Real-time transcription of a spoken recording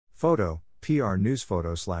Photo, PR News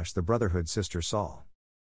Photo / The Brotherhood Sister Sol.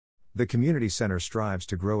 The Community Center strives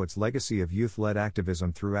to grow its legacy of youth-led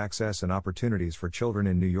activism through access and opportunities for children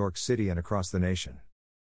in New York City and across the nation.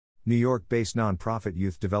 New York-based nonprofit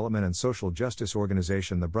youth development and social justice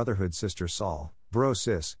organization The Brotherhood Sister Sol,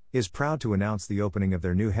 BRO-SIS, is proud to announce the opening of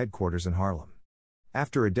their new headquarters in Harlem.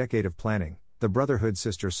 After a decade of planning, the Brotherhood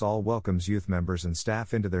Sister Sol welcomes youth members and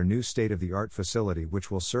staff into their new state-of-the-art facility,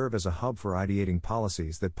 which will serve as a hub for ideating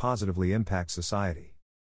policies that positively impact society.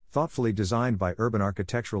 Thoughtfully designed by Urban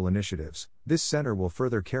Architectural Initiatives, this center will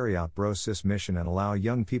further carry out BRO-SIS mission and allow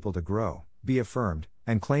young people to grow, be affirmed,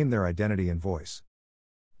 and claim their identity and voice.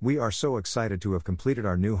 We are so excited to have completed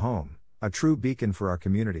our new home, a true beacon for our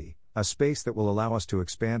community, a space that will allow us to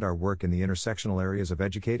expand our work in the intersectional areas of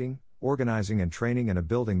educating, organizing and training, and a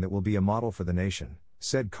building that will be a model for the nation,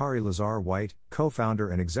 said Kari Lazar-White, co-founder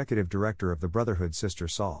and executive director of the Brotherhood Sister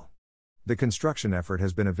Sol. The construction effort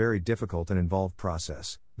has been a very difficult and involved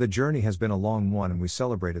process. The journey has been a long one and we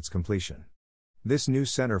celebrate its completion. This new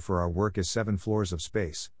center for our work is 7 floors of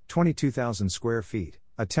space, 22,000 square feet,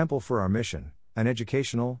 a temple for our mission, an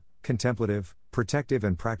educational, contemplative, protective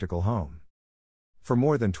and practical home. For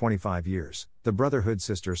more than 25 years, the Brotherhood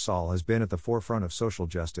Sister Sol has been at the forefront of social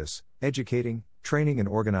justice, educating, training and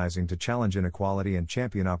organizing to challenge inequality and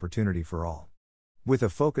champion opportunity for all. With a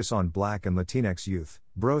focus on Black and Latinx youth,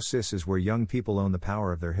 BRO-SIS is where young people own the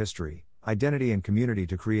power of their history, identity and community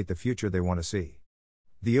to create the future they want to see.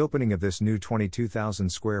 The opening of this new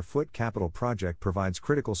 22,000 square foot capital project provides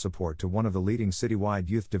critical support to one of the leading citywide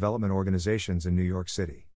youth development organizations in New York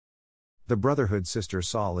City. The Brotherhood Sister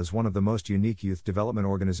Sol is one of the most unique youth development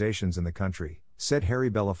organizations in the country, said Harry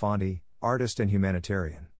Belafonte, artist and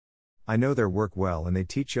humanitarian. I know their work well and they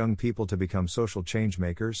teach young people to become social change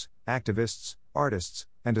makers, activists, artists,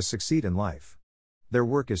 and to succeed in life. Their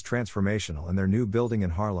work is transformational and their new building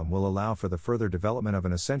in Harlem will allow for the further development of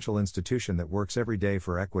an essential institution that works every day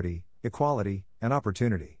for equity, equality, and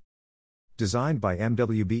opportunity. Designed by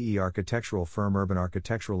MWBE architectural firm Urban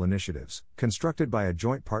Architectural Initiatives, constructed by a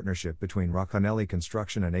joint partnership between Roccanelli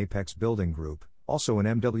Construction and Apex Building Group, also an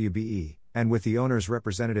MWBE, and with the owner's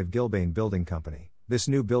representative Gilbane Building Company, this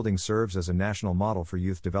new building serves as a national model for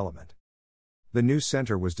youth development. The new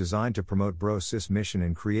center was designed to promote BRO-SIS mission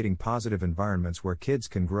in creating positive environments where kids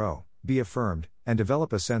can grow, be affirmed, and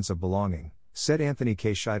develop a sense of belonging, said Anthony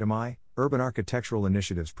K. Scheidemai, Urban Architectural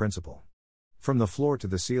Initiatives principal. From the floor to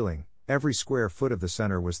the ceiling, every square foot of the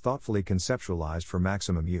center was thoughtfully conceptualized for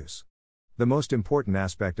maximum use. The most important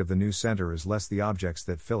aspect of the new center is less the objects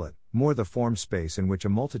that fill it, more the form space in which a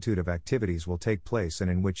multitude of activities will take place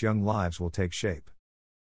and in which young lives will take shape.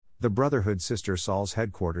 The Brotherhood Sister Sol's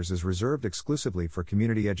headquarters is reserved exclusively for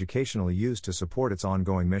community educational use to support its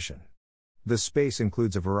ongoing mission. The space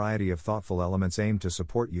includes a variety of thoughtful elements aimed to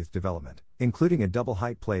support youth development, including a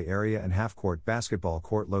double-height play area and half-court basketball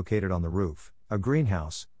court located on the roof, a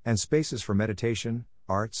greenhouse, and spaces for meditation,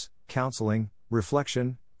 arts, counseling,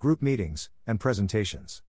 reflection, group meetings, and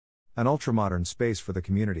presentations. An ultramodern space for the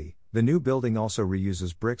community, the new building also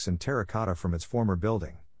reuses bricks and terracotta from its former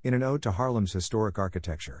building, in an ode to Harlem's historic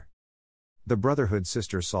architecture. The Brotherhood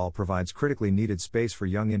Sister Sol provides critically needed space for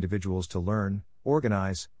young individuals to learn,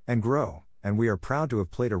 organize, and grow, and we are proud to have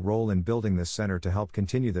played a role in building this center to help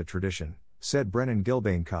continue that tradition, said Brennan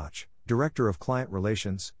Gilbane Koch, Director of Client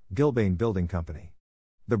Relations, Gilbane Building Company.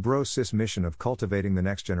 The BRO-SIS mission of cultivating the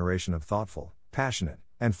next generation of thoughtful, passionate,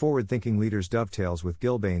 and forward-thinking leaders dovetails with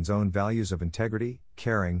Gilbane's own values of integrity,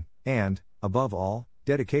 caring, and, above all,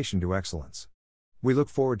 dedication to excellence. We look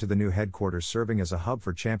forward to the new headquarters serving as a hub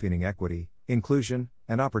for championing equity, inclusion,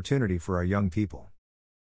 and opportunity for our young people.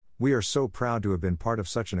 We are so proud to have been part of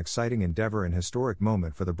such an exciting endeavor and historic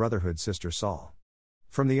moment for the Brotherhood Sister Sol.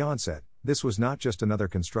 From the onset, this was not just another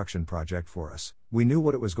construction project for us, we knew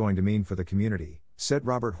what it was going to mean for the community, said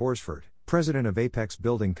Robert Horsford, president of Apex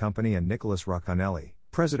Building Company, and Nicholas Roccanelli,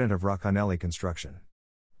 president of Roccanelli Construction.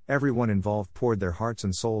 Everyone involved poured their hearts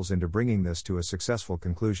and souls into bringing this to a successful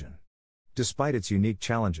conclusion. Despite its unique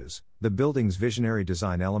challenges, the building's visionary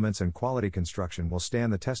design elements and quality construction will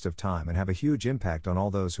stand the test of time and have a huge impact on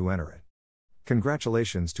all those who enter it.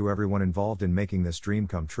 Congratulations to everyone involved in making this dream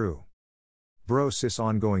come true. BRO-SIS'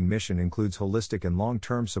 ongoing mission includes holistic and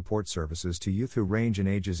long-term support services to youth who range in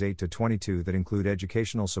ages 8 to 22 that include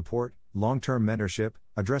educational support, long-term mentorship,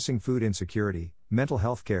 addressing food insecurity, mental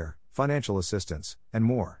health care, financial assistance, and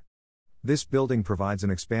more. This building provides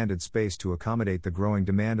an expanded space to accommodate the growing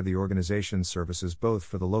demand of the organization's services both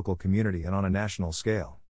for the local community and on a national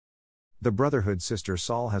scale. The Brotherhood Sister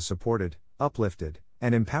Sol has supported, uplifted,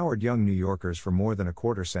 and empowered young New Yorkers for more than a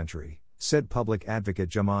quarter century, said public advocate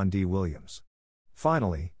Jamon D. Williams.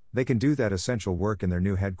 Finally, they can do that essential work in their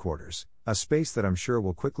new headquarters, a space that I'm sure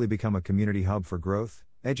will quickly become a community hub for growth,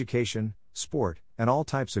 education, sport, and all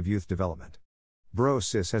types of youth development. Bro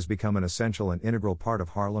Sis has become an essential and integral part of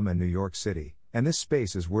Harlem and New York City, and this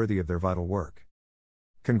space is worthy of their vital work.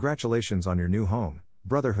 Congratulations on your new home,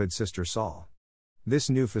 Brotherhood Sister Sol. This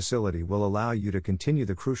new facility will allow you to continue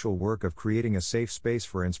the crucial work of creating a safe space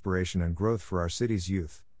for inspiration and growth for our city's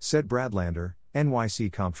youth, said Brad Lander,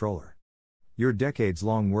 NYC Comptroller. Your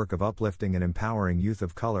decades-long work of uplifting and empowering youth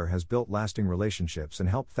of color has built lasting relationships and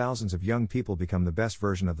helped thousands of young people become the best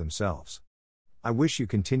version of themselves. I wish you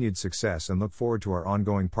continued success and look forward to our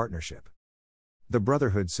ongoing partnership. The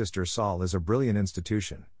Brotherhood Sister Sol is a brilliant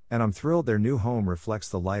institution, and I'm thrilled their new home reflects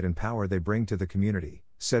the light and power they bring to the community,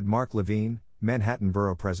 said Mark Levine, Manhattan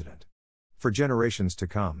Borough President. For generations to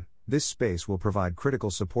come, this space will provide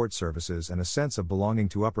critical support services and a sense of belonging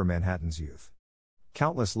to Upper Manhattan's youth.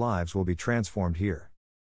 Countless lives will be transformed here.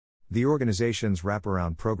 The organization's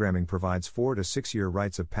wraparound programming provides 4 to 6 year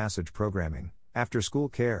rites of passage programming, after-school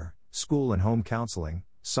care, school and home counseling,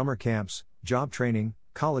 summer camps, job training,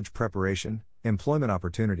 college preparation, employment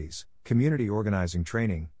opportunities, community organizing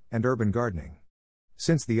training, and urban gardening.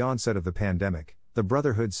 Since the onset of the pandemic, the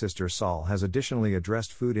Brotherhood Sister Sol has additionally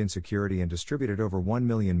addressed food insecurity and distributed over 1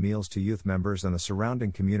 million meals to youth members and the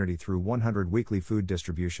surrounding community through 100 weekly food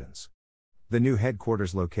distributions. The new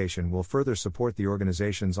headquarters location will further support the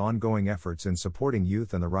organization's ongoing efforts in supporting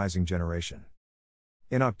youth and the rising generation.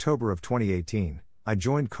 In October of 2018, I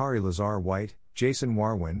joined Kari Lazar-White, Jason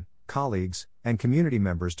Warwin, colleagues, and community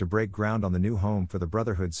members to break ground on the new home for the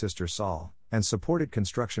Brotherhood Sister Sol, and supported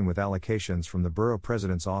construction with allocations from the Borough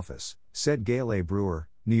President's Office, said Gail A. Brewer,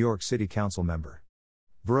 New York City Council member.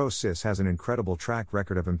 Bro Sis has an incredible track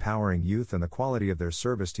record of empowering youth, and the quality of their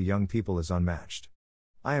service to young people is unmatched.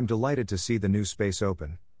 I am delighted to see the new space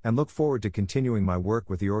open, and look forward to continuing my work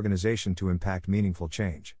with the organization to impact meaningful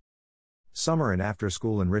change. Summer and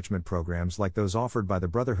after-school enrichment programs like those offered by the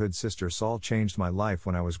Brotherhood Sister Sol changed my life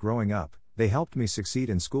when I was growing up. They helped me succeed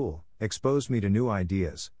in school, exposed me to new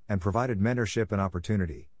ideas, and provided mentorship and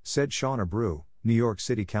opportunity, said Shauna Brew, New York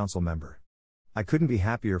City Council member. I couldn't be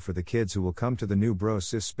happier for the kids who will come to the new Bro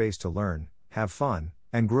Sis space to learn, have fun,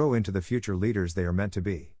 and grow into the future leaders they are meant to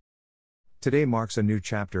be. Today marks a new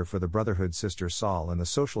chapter for the Brotherhood Sister Sol and the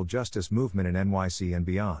social justice movement in NYC and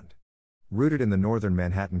beyond. Rooted in the northern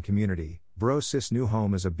Manhattan community, Bro Sis' new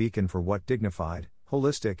home is a beacon for what dignified,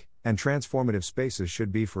 holistic, and transformative spaces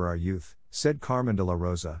should be for our youth, said Carmen de la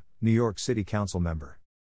Rosa, New York City Council member.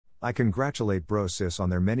 I congratulate Bro Sis on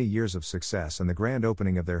their many years of success and the grand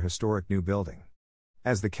opening of their historic new building.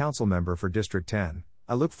 As the council member for District 10,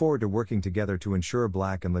 I look forward to working together to ensure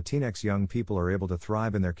Black and Latinx young people are able to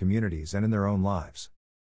thrive in their communities and in their own lives.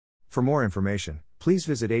 For more information, please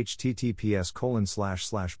visit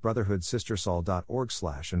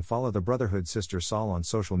https://brotherhoodsistersol.org/ and follow the Brotherhood Sister Sol on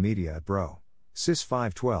social media at Bro Sis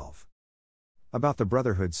 512. About the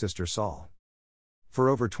Brotherhood Sister Sol. For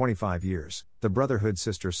over 25 years, the Brotherhood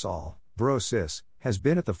Sister Sol, Bro Sis, has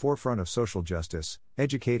been at the forefront of social justice,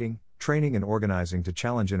 educating, training and organizing to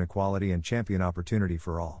challenge inequality and champion opportunity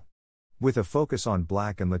for all. With a focus on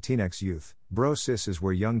Black and Latinx youth, Bro Sis is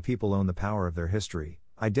where young people own the power of their history,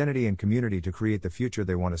 identity and community to create the future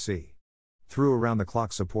they want to see. Through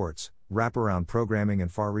around-the-clock supports, wraparound programming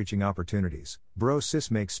and far-reaching opportunities, Bro Sis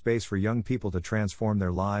makes space for young people to transform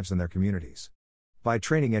their lives and their communities. By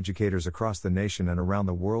training educators across the nation and around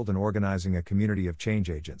the world and organizing a community of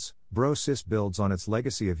change agents, Bro Sis builds on its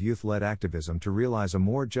legacy of youth-led activism to realize a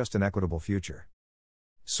more just and equitable future.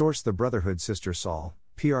 Source: The Brotherhood Sister Sol,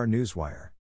 PR Newswire.